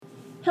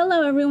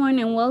Hello, everyone,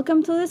 and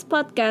welcome to this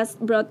podcast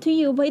brought to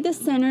you by the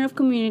Center of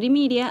Community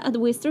Media at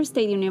Worcester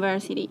State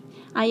University.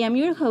 I am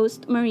your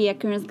host, Maria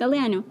Kearns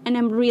Galeano, and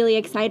I'm really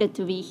excited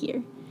to be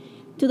here.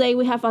 Today,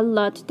 we have a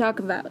lot to talk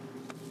about.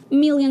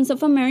 Millions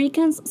of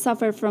Americans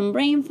suffer from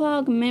brain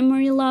fog,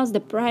 memory loss,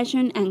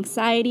 depression,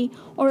 anxiety,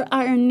 or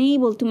are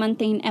unable to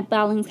maintain a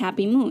balanced,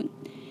 happy mood.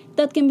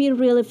 That can be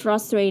really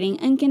frustrating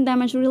and can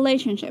damage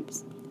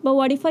relationships. But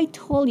what if I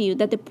told you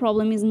that the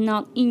problem is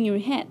not in your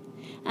head,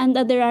 and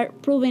that there are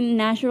proven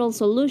natural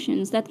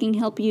solutions that can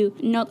help you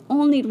not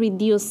only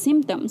reduce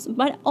symptoms,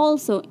 but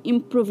also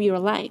improve your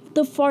life?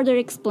 To further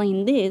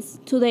explain this,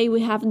 today we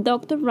have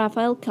Dr.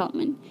 Raphael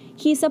Kelman.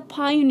 He's a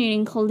pioneer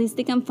in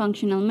holistic and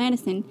functional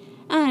medicine,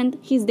 and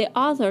he's the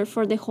author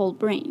for The Whole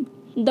Brain.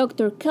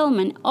 Dr.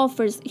 Kelman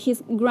offers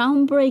his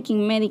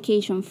groundbreaking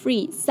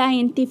medication-free,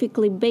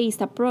 scientifically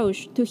based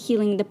approach to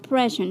healing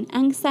depression,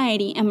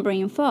 anxiety, and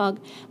brain fog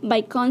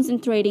by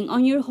concentrating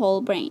on your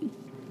whole brain.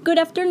 Good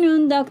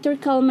afternoon, Dr.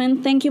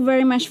 Kelman. Thank you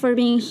very much for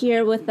being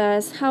here with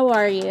us. How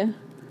are you?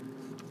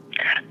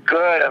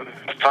 Good, I'm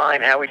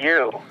fine. How are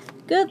you?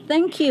 Good,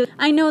 thank you.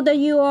 I know that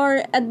you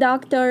are a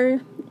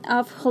doctor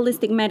of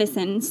holistic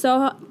medicine.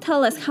 So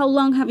tell us, how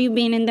long have you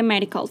been in the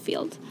medical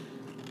field?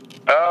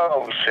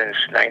 Oh, since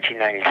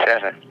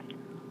 1997.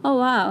 Oh,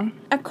 wow.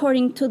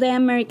 According to the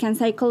American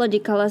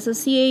Psychological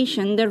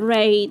Association, the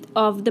rate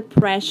of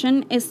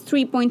depression is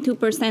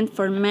 3.2%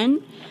 for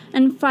men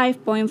and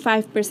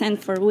 5.5%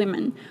 for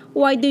women.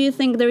 Why do you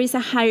think there is a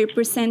higher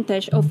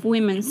percentage of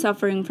women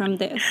suffering from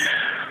this?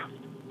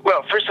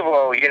 Well, first of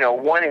all,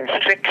 1 in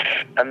 6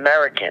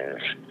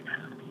 Americans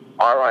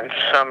are on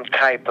some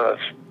type of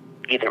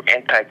either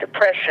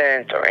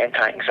antidepressant or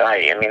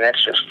anti-anxiety. I mean,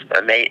 that's just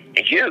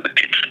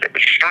huge.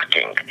 It's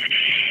shocking.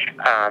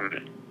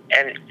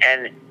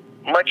 And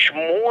much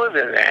more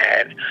than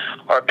that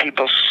are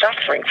people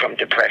suffering from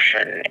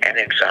depression and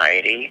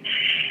anxiety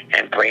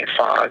and brain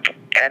fog,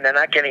 and they're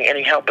not getting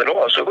any help at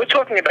all. So we're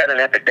talking about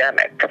an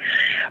epidemic.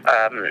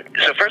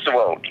 So first of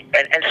all,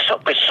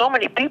 because so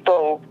many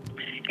people,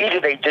 either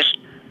they just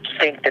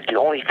think that the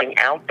only thing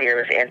out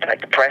there is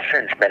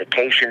antidepressants,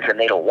 medications, and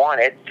they don't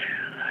want it,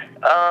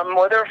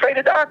 or they're afraid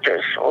of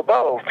doctors, or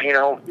both,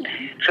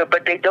 So,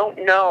 but they don't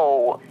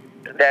know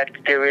that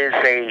there is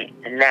a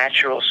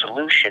natural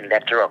solution,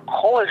 that there are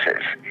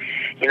causes.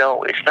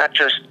 It's not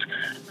just,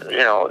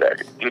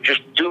 that you're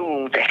just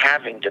doomed to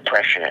having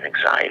depression and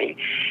anxiety,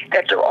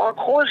 that there are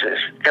causes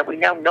that we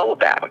now know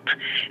about.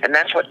 And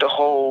that's what the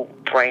whole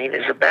brain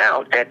is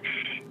about, that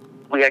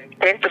we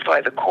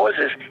identify the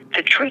causes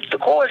to treat the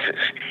causes.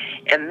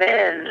 And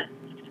then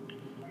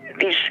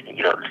these,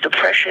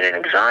 depression and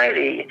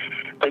anxiety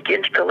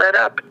begins to let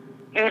up,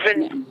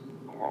 even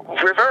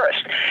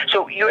reversed.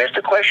 So you asked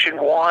the question,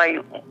 why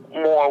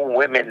more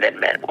women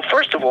than men? Well,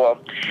 first of all,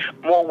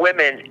 more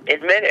women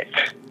admit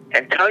it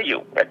and tell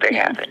you that they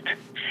have it.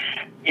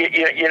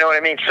 You know what I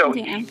mean? So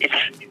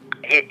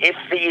if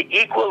the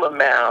equal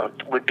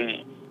amount would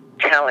be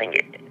telling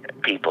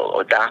people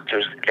or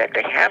doctors that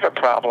they have a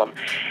problem,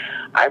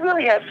 I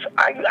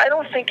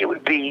don't think it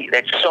would be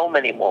that so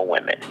many more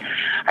women.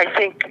 I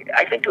think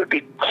it would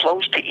be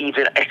close to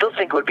even. I still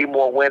think it would be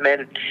more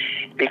women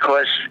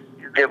because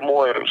they're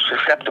more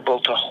susceptible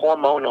to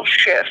hormonal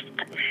shift,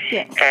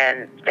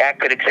 and that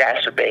could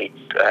exacerbate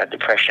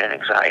depression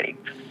and anxiety.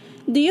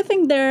 Do you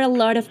think there are a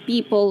lot of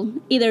people,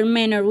 either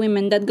men or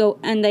women, that go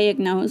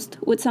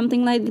undiagnosed with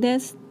something like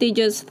this? They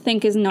just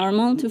think it's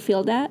normal to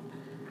feel that?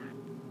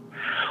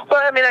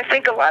 Well, I mean, I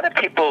think a lot of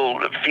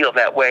people feel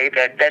that way,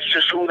 that's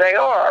just who they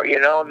are,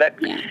 that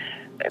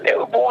they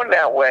were born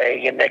that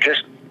way, and they're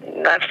just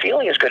not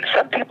feeling as good.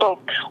 Some people,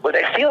 when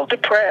they feel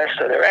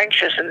depressed or they're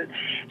anxious, and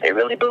they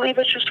really believe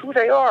it's just who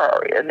they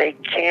are, and they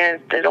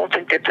don't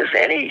think that there's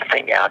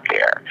anything out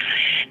there.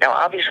 Now,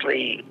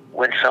 obviously,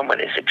 when someone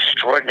is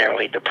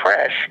extraordinarily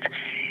depressed,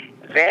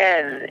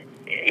 then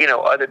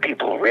other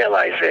people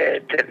realize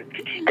it,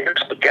 and they're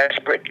so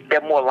desperate,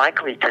 they're more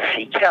likely to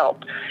seek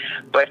help.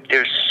 But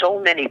there's so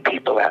many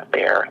people out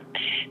there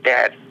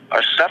that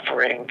are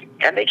suffering,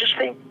 and they just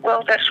think,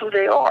 well, that's who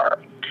they are.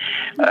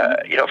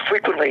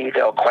 Frequently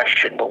they'll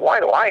question, well, why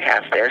do I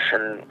have this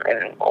and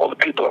all the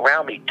people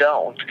around me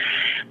don't?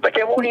 But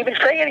they won't even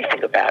say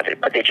anything about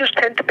it. But they just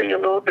tend to be a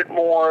little bit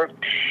more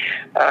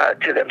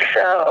to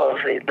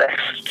themselves. They're less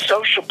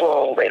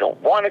sociable. They don't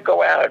want to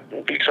go out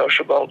and be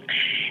sociable.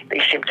 They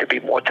seem to be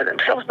more to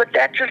themselves. But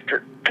that just,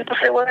 people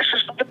say, well, that's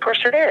just what the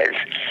person is.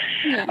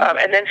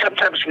 And then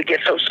sometimes we get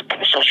so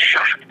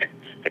shocked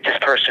that this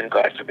person,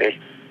 God forbid,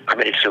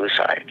 committed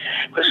suicide,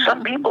 because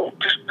some people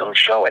just don't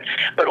show it,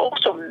 but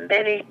also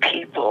many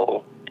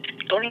people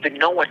don't even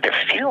know what they're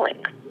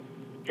feeling.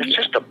 It's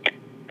just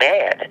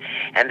bad,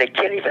 and they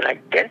can't even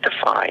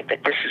identify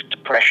that this is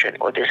depression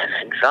or this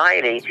is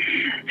anxiety,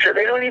 so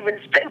they don't even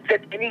think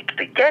that they need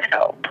to get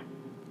help.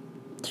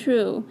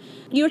 True.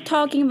 You're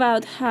talking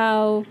about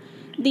how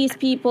these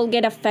people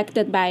get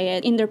affected by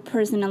it in their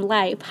personal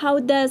life. How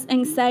does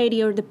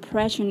anxiety or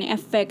depression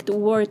affect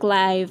work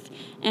life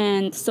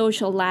and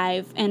social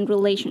life and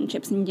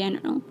relationships in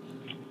general?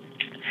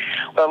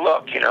 Well,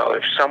 look,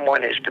 if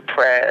someone is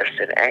depressed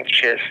and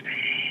anxious,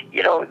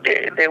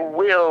 their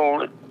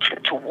will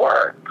to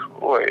work,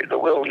 or the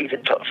will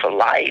even for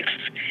life,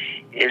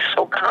 is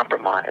so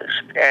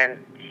compromised. And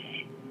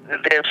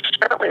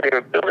certainly their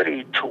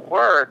ability to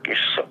work is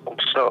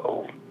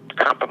so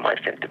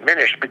compromised and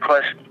diminished,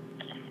 because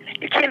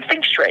you can't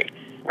think straight,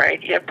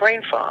 right? You have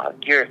brain fog.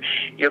 You're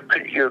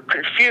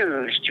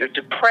confused. You're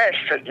depressed.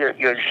 So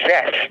your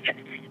zest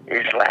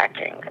is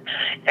lacking,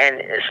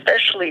 and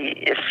especially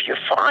if you're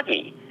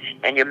foggy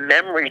and your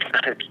memory's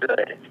not as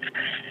good,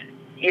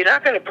 you're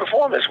not going to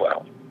perform as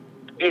well.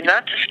 You're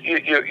not just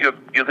you're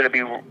going to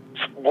be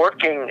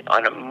working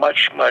on a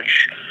much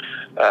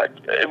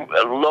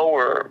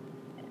lower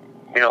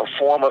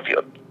form of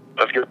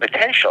your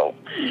potential.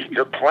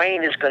 Your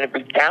brain is going to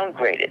be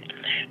downgraded.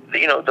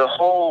 The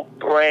Whole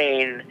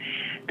Brain,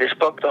 this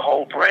book, The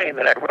Whole Brain,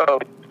 that I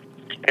wrote,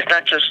 it's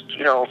not just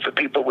for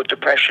people with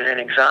depression and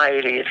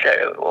anxiety.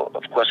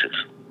 Of course, it's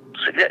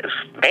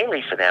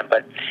mainly for them,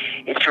 but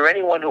it's for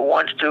anyone who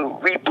wants to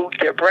reboot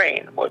their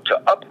brain or to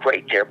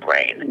upgrade their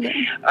brain.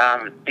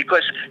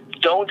 Because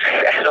don't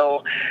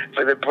settle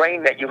for the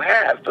brain that you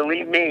have.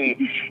 Believe me,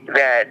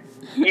 that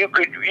you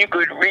could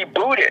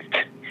reboot it.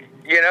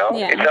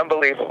 It's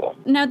unbelievable.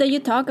 Now that you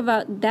talk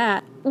about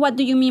that, what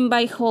do you mean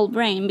by whole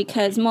brain?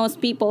 Because most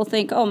people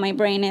think, oh, my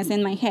brain is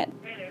in my head.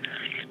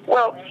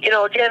 Well,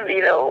 again,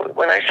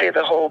 when I say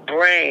the whole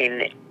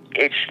brain,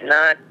 it's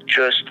not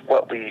just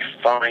what we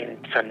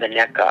find from the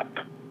neck up.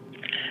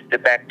 The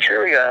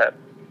bacteria,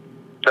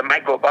 the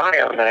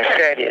microbiome that I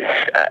said is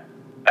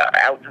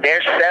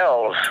their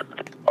cells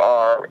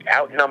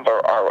outnumber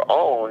our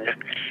own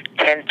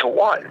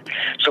 10-1.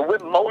 So we're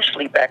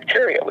mostly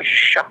bacteria, which is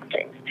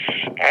shocking.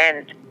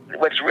 And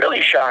what's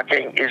really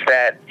shocking is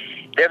that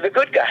they're the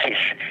good guys.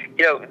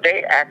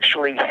 They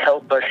actually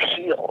help us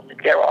heal.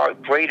 They're our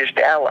greatest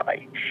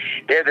ally.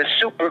 They're the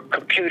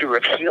supercomputer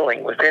of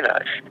healing within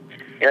us.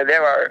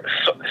 They're our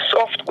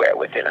software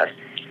within us.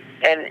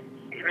 And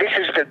this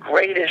is the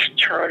greatest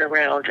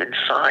turnaround in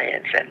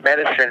science and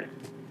medicine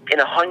in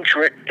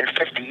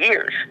 150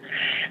 years,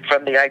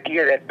 from the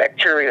idea that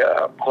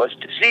bacteria cause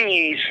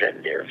disease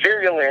and they're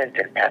virulent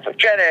and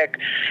pathogenic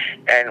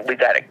and we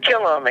got to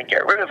kill them and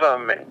get rid of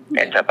them and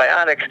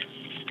antibiotics.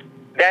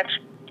 That's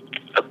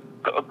a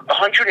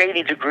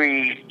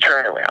 180-degree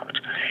turnaround.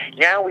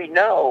 Now we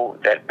know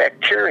that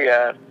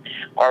bacteria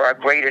are our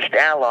greatest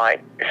ally,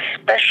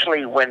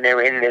 especially when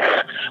they're in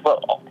this,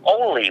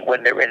 only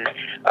when they're in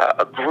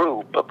a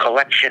group, a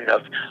collection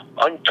of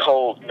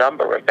untold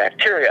number of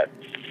bacteria.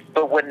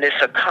 But when this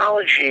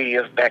ecology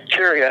of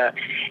bacteria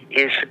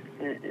is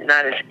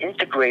not as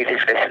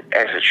integrated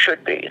as it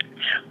should be,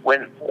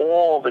 when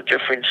all the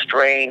different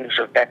strains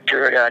of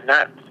bacteria are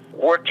not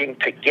working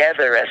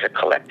together as a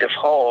collective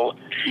whole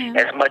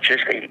as much as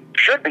they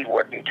should be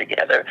working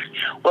together,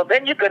 well,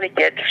 then you're going to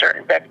get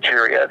certain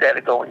bacteria that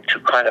are going to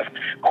kind of,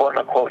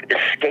 quote-unquote,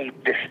 escape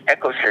this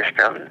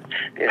ecosystem,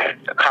 this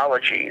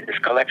ecology, this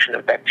collection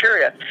of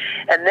bacteria,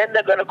 and then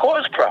they're going to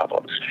cause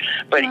problems.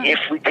 But if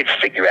we could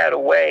figure out a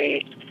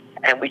way,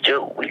 and we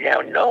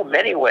now know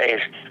many ways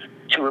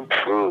to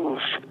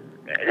improve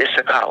this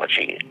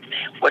ecology,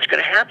 what's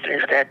going to happen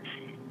is that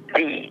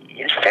the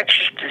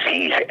infectious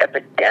disease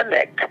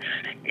epidemic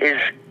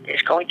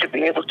is going to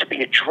be able to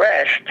be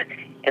addressed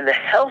in the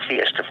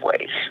healthiest of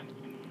ways.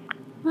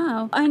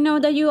 Wow. I know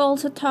that you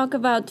also talk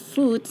about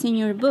foods in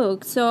your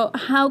book. So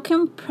how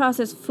can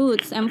processed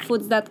foods and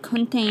foods that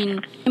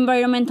contain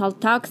environmental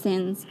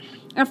toxins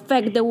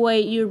affect the way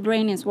your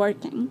brain is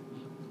working?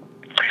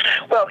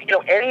 Well,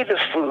 any of the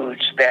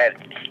foods that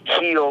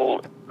heal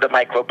the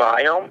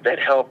microbiome, that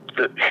help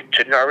to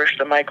nourish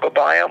the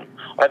microbiome,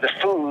 are the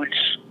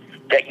foods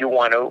that you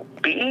want to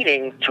be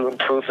eating to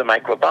improve the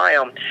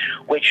microbiome,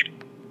 which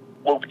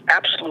will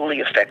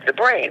absolutely affect the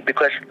brain,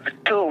 because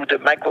the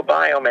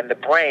microbiome and the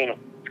brain,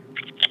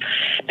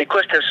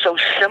 because they're so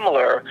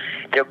similar,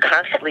 they're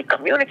constantly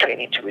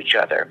communicating to each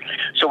other.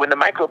 So when the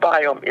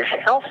microbiome is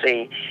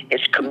healthy,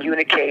 it's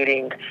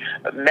communicating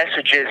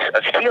messages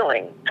of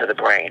healing to the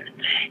brain.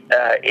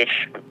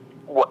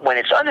 When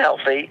it's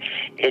unhealthy,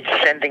 it's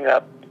sending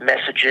up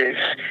messages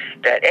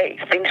that, hey,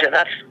 things are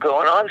not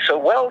going on so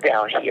well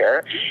down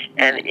here,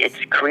 and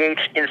it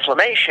creates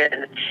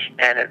inflammation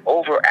and an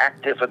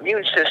overactive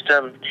immune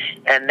system,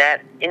 and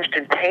that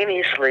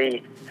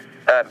instantaneously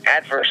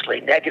adversely,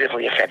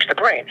 negatively affects the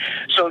brain.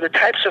 So the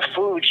types of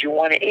foods you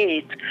want to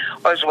eat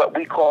is what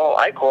I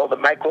call the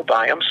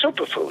microbiome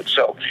superfoods.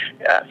 So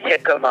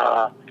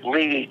jicama,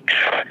 leeks,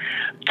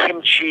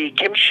 kimchi.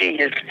 Kimchi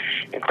is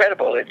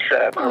incredible. It's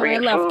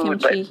Korean food. I love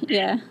kimchi,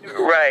 yeah.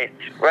 Right.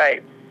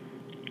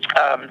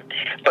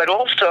 But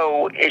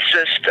also, it's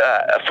just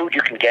a food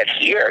you can get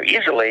here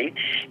easily,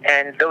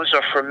 and those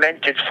are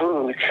fermented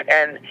foods.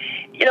 And,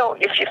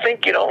 if you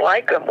think you don't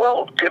like them,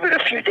 well, give it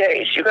a few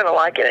days. You're going to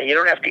like it, and you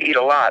don't have to eat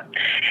a lot.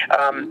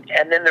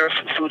 And then there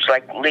are foods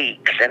like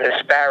leeks and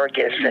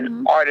asparagus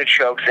and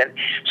artichokes and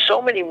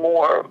so many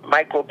more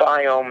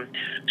microbiome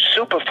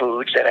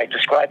superfoods that I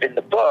describe in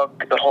the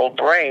book, The Whole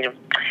Brain,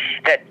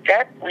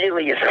 that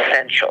really is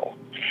essential.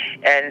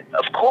 And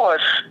of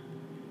course,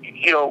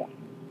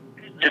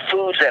 the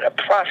foods that are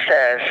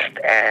processed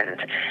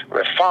and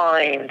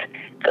refined,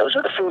 those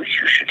are the foods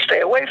you should stay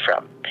away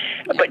from.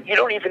 But you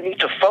don't even need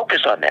to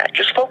focus on that.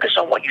 Just focus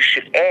on what you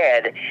should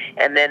add,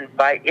 and then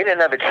in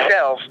and of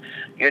itself,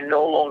 you're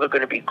no longer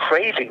going to be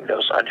craving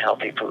those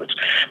unhealthy foods.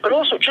 But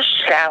also just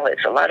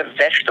salads, a lot of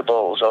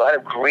vegetables, a lot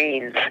of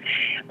greens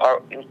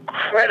are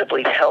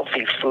incredibly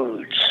healthy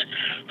foods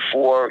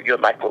for your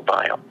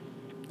microbiome.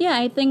 Yeah,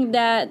 I think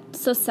that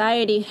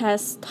society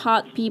has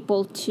taught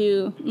people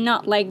to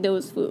not like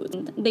those foods.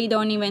 They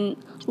don't even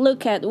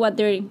look at what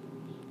they're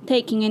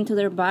taking into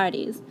their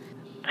bodies.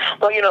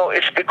 Well,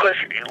 it's because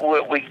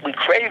we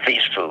crave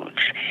these foods.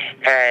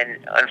 And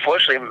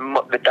unfortunately,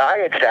 the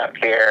diets out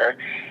there,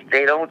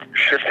 they don't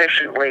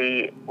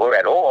sufficiently or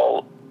at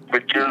all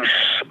reduce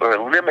or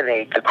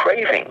eliminate the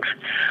cravings.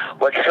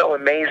 What's so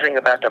amazing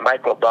about the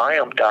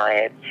microbiome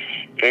diet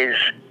is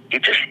you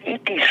just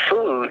eat these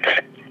foods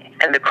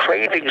and the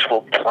cravings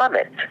will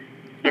plummet.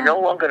 You're no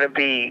longer going to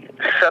be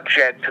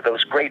subject to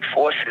those great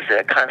forces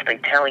that are constantly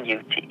telling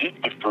you to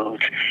eat the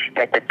foods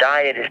that the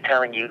diet is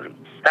telling you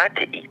not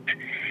to eat.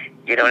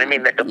 You know what I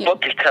mean? That the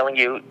book is telling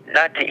you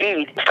not to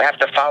eat. You have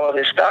to follow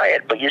this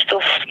diet, but you're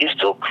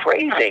still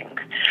craving.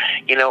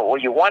 Or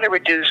you want to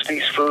reduce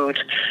these foods,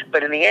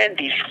 but in the end,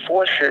 these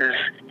forces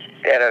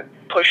that are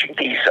pushing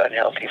these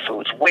unhealthy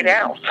foods win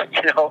out.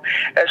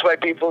 That's why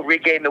people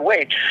regain the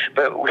weight.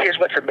 But here's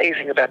what's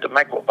amazing about the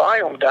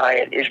microbiome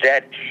diet is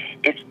that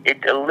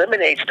it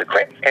eliminates the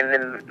craving,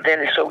 and then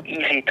it's so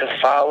easy to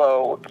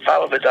follow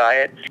the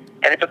diet,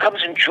 and it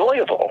becomes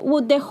enjoyable.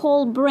 Would the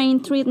whole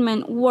brain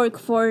treatment work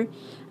for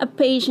a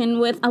patient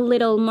with a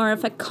little more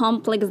of a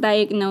complex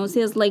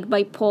diagnosis, like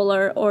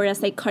bipolar or a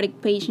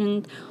psychotic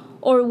patient,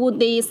 or would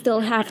they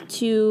still have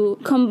to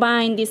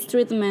combine this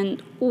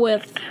treatment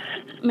with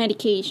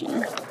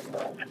medication?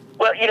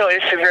 Well,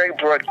 it's a very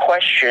broad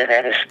question,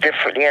 and it's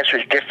different. The answer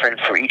is different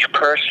for each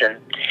person.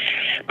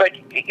 But,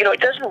 it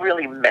doesn't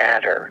really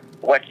matter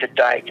what the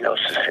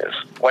diagnosis is,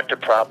 what the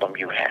problem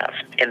you have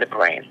in the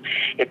brain.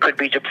 It could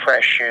be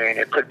depression,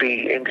 it could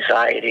be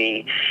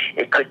anxiety,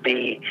 it could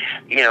be,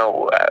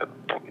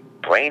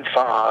 brain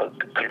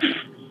fog,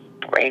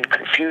 brain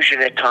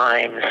confusion at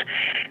times.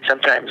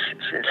 Sometimes,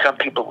 some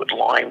people with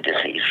Lyme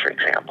disease, for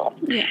example,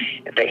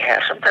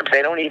 sometimes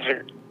they don't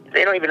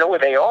even know where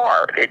they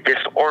are. They're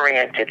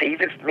disoriented. They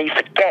even may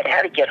forget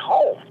how to get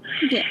home.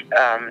 Yeah.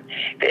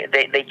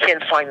 They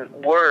can't find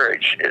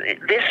words.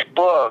 This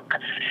book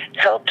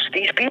helps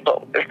these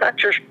people. It's not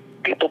just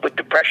people with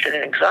depression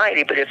and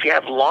anxiety, but if you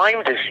have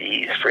Lyme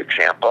disease, for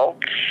example,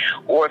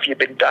 or if you've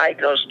been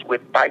diagnosed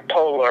with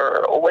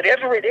bipolar or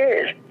whatever it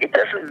is, it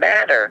doesn't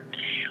matter.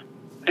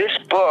 This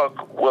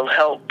book will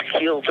help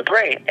heal the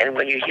brain. And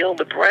when you heal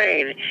the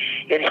brain,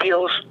 it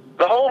heals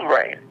the whole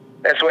brain.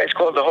 That's why it's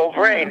called the whole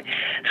brain.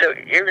 So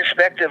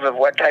irrespective of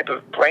what type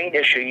of brain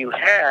issue you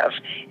have,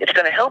 it's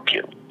going to help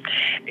you.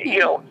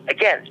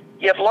 Again,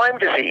 you have Lyme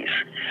disease.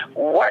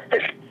 What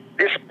does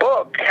this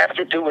book have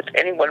to do with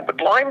anyone with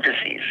Lyme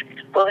disease?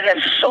 Well, it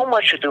has so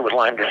much to do with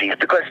Lyme disease,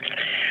 because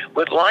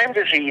with Lyme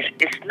disease,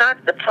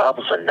 the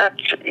problems are not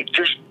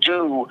just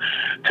due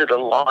to the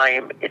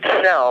Lyme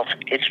itself.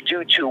 It's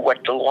due to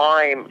what the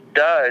Lyme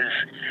does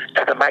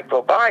to the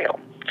microbiome.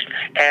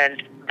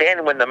 And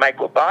then when the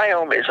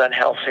microbiome is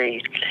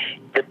unhealthy,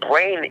 the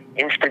brain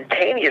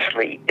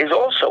instantaneously is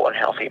also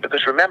unhealthy,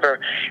 because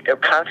remember, they're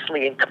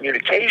constantly in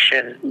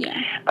communication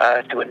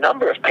through a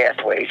number of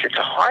pathways. It's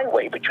a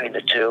highway between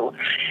the two.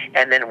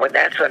 And then when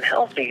that's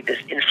unhealthy,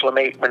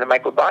 when the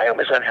microbiome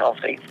is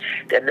unhealthy,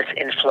 then there's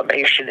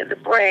inflammation in the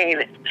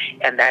brain,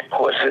 and that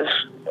causes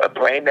a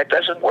brain that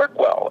doesn't work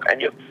well.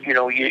 And you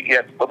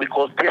have what we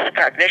call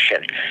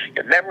dyscognition.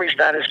 Your memory's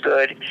not as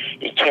good.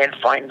 You can't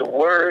find the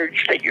words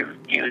that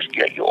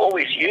you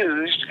always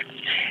used.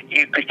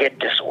 You could get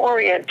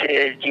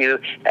disoriented. You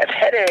have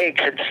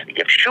headaches, and you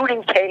have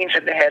shooting pains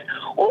in the head.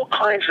 All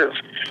kinds of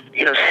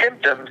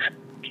symptoms.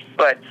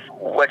 But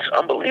what's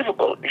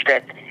unbelievable is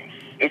that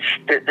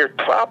the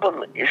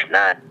problem is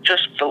not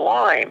just the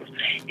Lyme,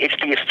 it's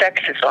the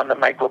effects it's on the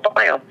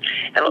microbiome.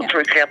 And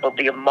for example,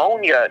 the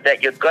ammonia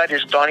that your gut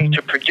is starting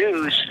to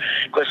produce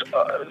because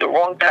the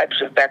wrong types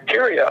of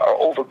bacteria are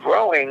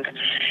overgrowing,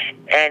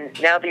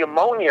 and now the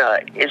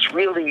ammonia is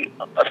really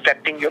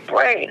affecting your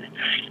brain.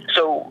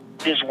 So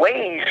there's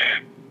ways,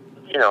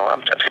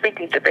 I'm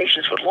speaking to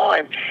patients with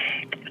Lyme.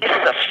 This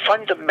is a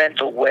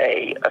fundamental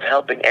way of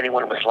helping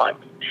anyone with Lyme.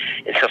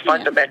 It's a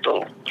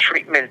fundamental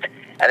treatment,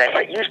 and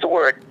I use the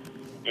word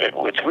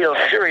with real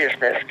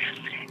seriousness.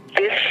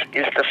 This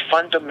is the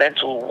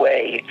fundamental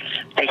way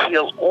to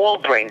heal all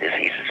brain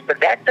diseases. But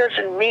that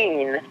doesn't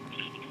mean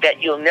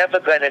that you're never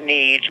going to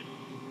need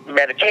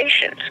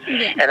medications.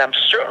 Yeah. And I'm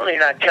certainly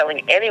not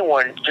telling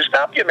anyone to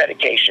stop your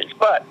medications.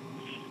 But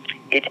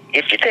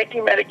if you're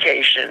taking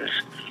medications,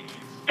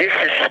 this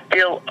is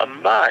still a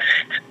must.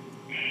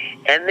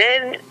 And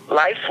then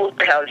life will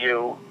tell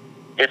you,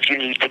 if you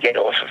need to get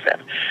off of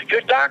them.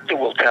 Your doctor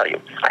will tell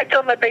you. I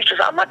tell my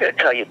patients, I'm not going to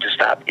tell you to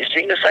stop. You're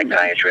seeing a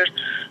psychiatrist,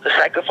 a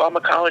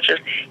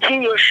psychopharmacologist.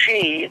 He or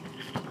she,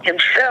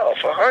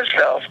 himself or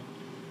herself,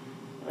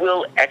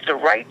 will, at the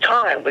right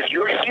time, with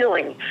your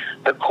healing,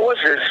 the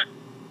causes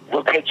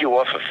will take you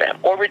off of them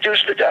or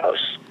reduce the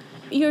dose.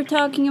 You're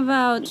talking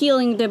about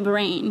healing the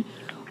brain.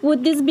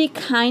 Would this be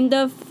kind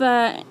of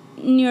a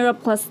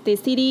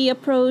neuroplasticity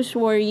approach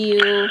where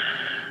you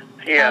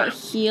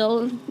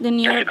heal the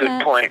neural That's a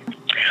good point.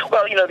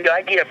 Well, the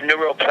idea of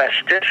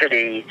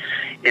neuroplasticity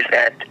is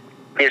that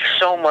there's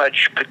so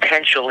much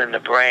potential in the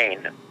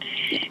brain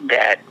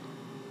that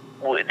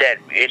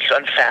it's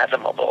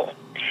unfathomable.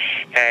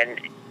 And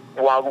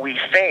while we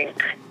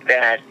think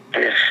that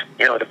this,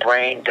 the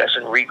brain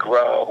doesn't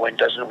regrow and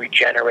doesn't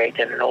regenerate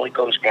and it only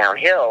goes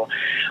downhill,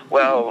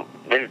 well,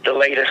 the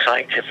latest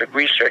scientific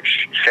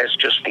research says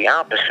just the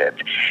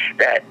opposite,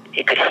 that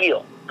it could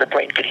heal. The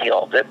brain could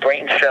heal. The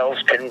brain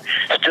cells can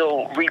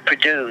still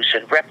reproduce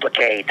and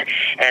replicate,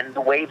 and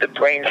the way the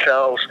brain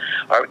cells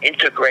are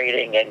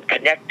integrating and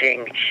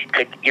connecting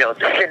could, the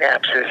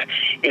synapses,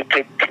 it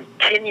could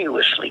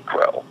continuously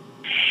grow.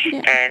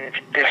 Yeah. And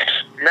this,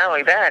 not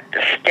only that,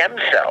 the stem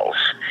cells,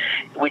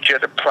 which are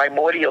the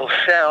primordial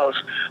cells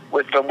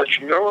from which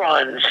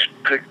neurons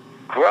could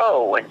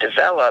grow and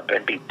develop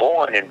and be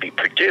born and be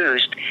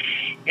produced,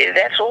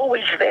 that's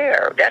always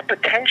there. That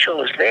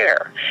potential is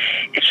there.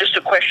 It's just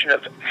a question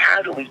of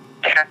how do we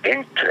tap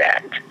into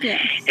that.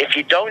 Yes. If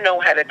you don't know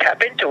how to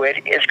tap into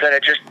it, it's going to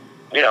just,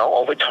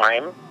 over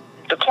time,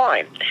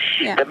 decline.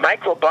 Yeah. The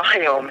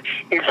microbiome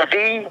is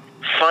the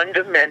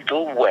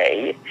fundamental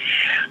way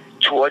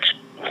towards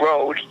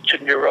road to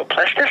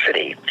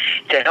neuroplasticity,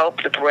 to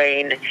help the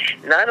brain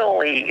not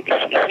only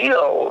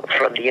heal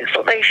from the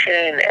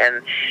inflammation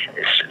and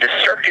the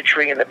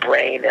circuitry in the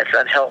brain that's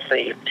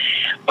unhealthy,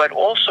 but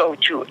also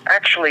to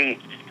actually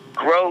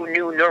grow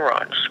new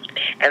neurons,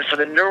 and for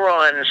the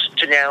neurons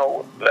to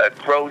now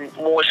grow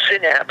more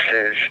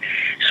synapses,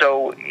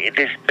 so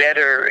there's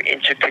better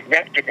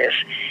interconnectedness.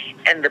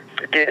 And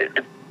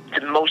the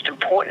most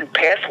important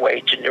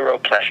pathway to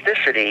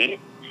neuroplasticity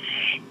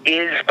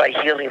is by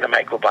healing the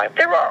microbiome.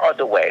 There are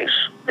other ways,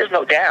 there's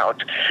no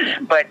doubt,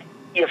 but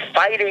you're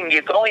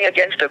going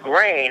against the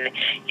grain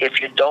if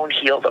you don't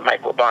heal the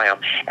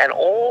microbiome. And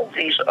all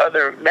these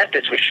other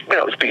methods, which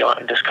is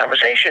beyond this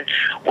conversation,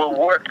 will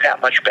work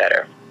that much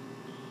better.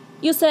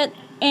 You said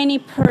any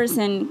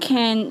person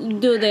can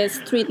do this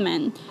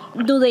treatment.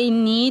 Do they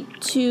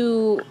need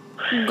to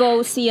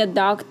go see a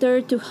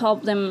doctor to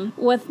help them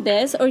with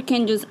this, or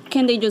can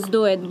they just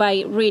do it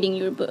by reading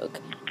your book?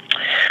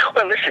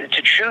 Well, listen,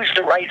 to choose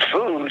the right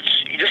foods,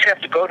 you just have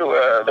to go to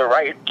the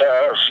right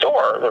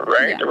store,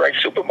 the right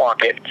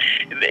supermarket.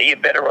 You're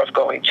better off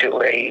going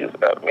to a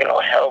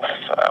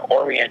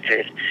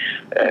health-oriented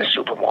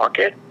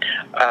supermarket.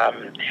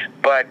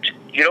 But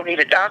you don't need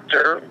a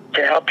doctor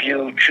to help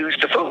you choose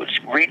the foods.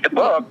 Read the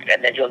book,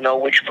 and then you'll know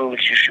which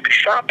foods you should be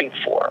shopping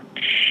for.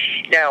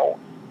 Now,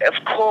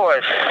 of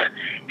course,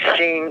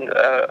 seeing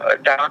a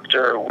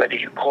doctor, whether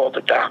you call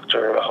the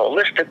doctor a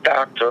holistic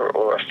doctor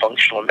or a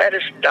functional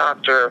medicine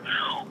doctor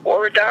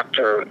or a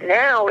doctor,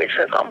 now it's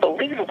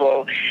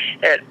unbelievable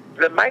that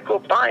the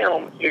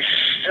microbiome is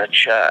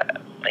such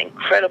an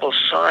incredible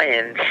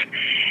science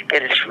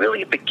that it's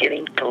really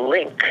beginning to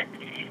link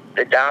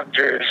the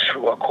doctors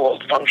who are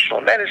called functional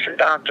medicine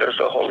doctors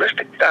or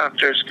holistic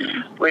doctors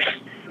with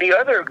the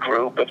other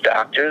group of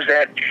doctors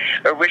that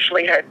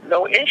originally had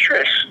no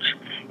interest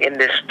in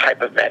this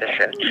type of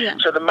medicine. Yeah.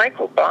 So the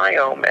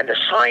microbiome and the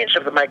science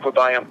of the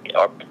microbiome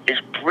is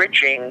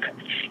bridging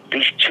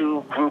these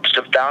two groups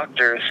of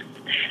doctors.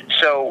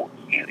 So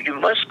you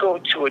must go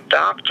to a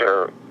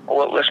doctor.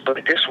 Well, let's put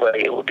it this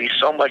way. It will be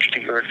so much to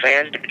your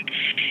advantage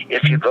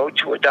if you go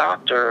to a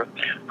doctor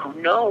who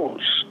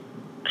knows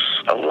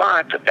a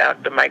lot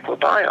about the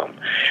microbiome,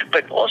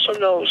 but also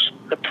knows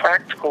the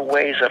practical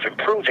ways of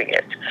improving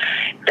it.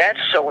 That's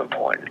so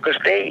important because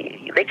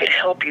they could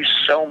help you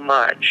so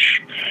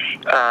much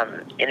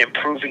in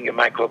improving your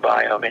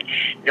microbiome and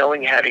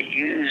knowing how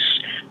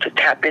to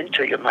tap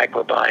into your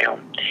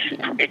microbiome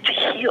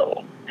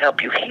to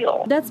help you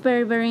heal. That's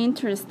very, very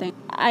interesting.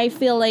 I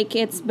feel like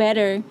it's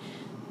better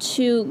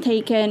to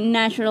take a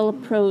natural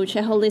approach,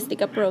 a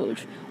holistic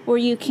approach, where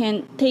you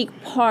can take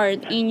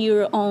part in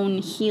your own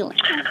healing.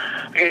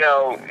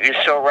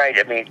 You're so right.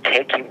 I mean,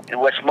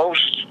 what's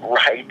most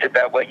right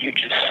about what you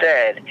just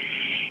said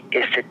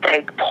is to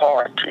take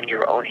part in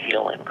your own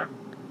healing.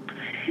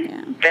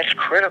 Yeah. That's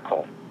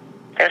critical.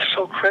 That's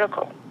so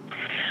critical.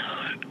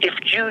 If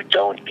you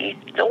don't eat,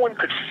 no one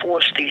could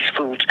force these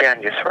foods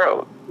down your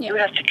throat. Yeah. You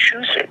have to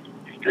choose it.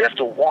 You have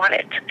to want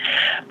it.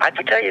 I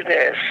can tell you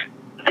this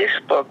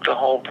book, The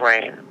Whole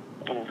Brain,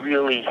 will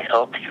really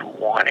help you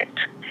want it.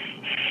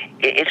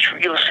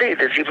 You'll see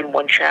there's even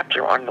one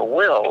chapter on the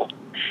will,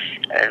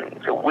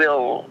 and the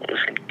will is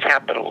in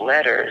capital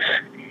letters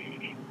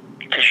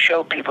to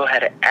show people how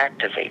to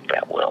activate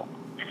that will.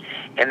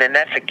 And then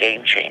that's a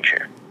game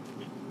changer.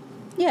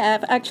 Yeah,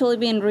 I've actually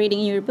been reading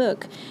your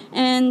book.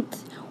 And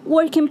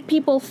where can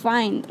people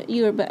find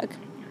your book?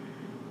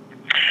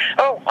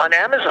 Oh, on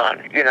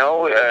Amazon.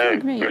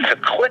 It's a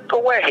click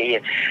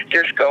away.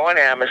 Just go on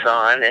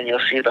Amazon and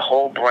you'll see The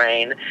Whole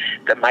Brain,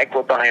 the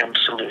Microbiome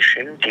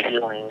Solution to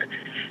Healing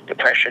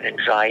Depression,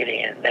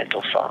 Anxiety, and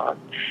Mental Fog.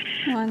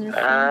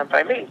 Wonderful.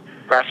 By me,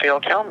 Raphael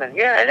Kelman.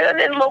 Yeah,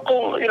 and in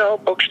local,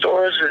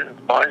 bookstores and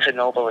Barnes &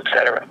 Noble,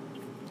 etc.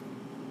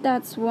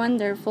 That's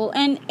wonderful.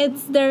 And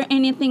is there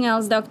anything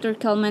else, Dr.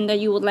 Kelman, that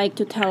you would like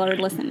to tell our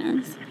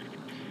listeners?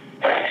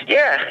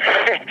 Yeah,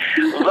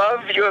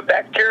 love your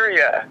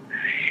bacteria.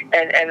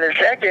 And the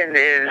second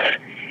is,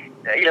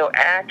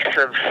 acts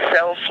of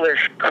selfless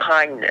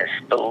kindness,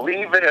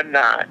 believe it or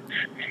not,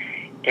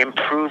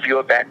 improve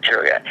your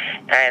bacteria.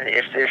 And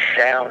if this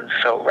sounds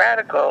so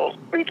radical,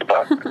 read the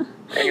book, and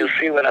you'll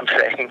see what I'm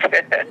saying.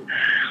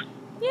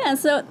 Yeah,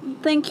 so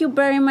thank you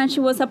very much.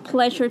 It was a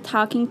pleasure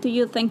talking to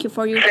you. Thank you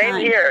for your time.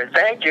 Same here.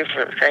 Thank you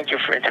for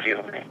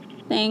interviewing me.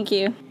 Thank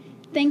you.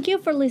 Thank you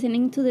for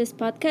listening to this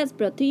podcast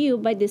brought to you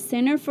by the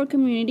Center for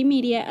Community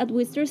Media at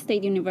Worcester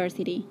State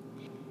University.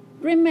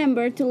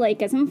 Remember to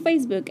like us on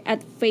Facebook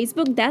at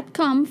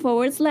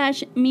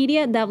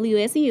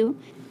facebook.com/MediaWSU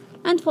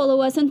and follow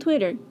us on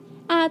Twitter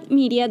at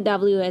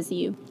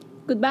MediaWSU.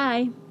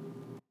 Goodbye.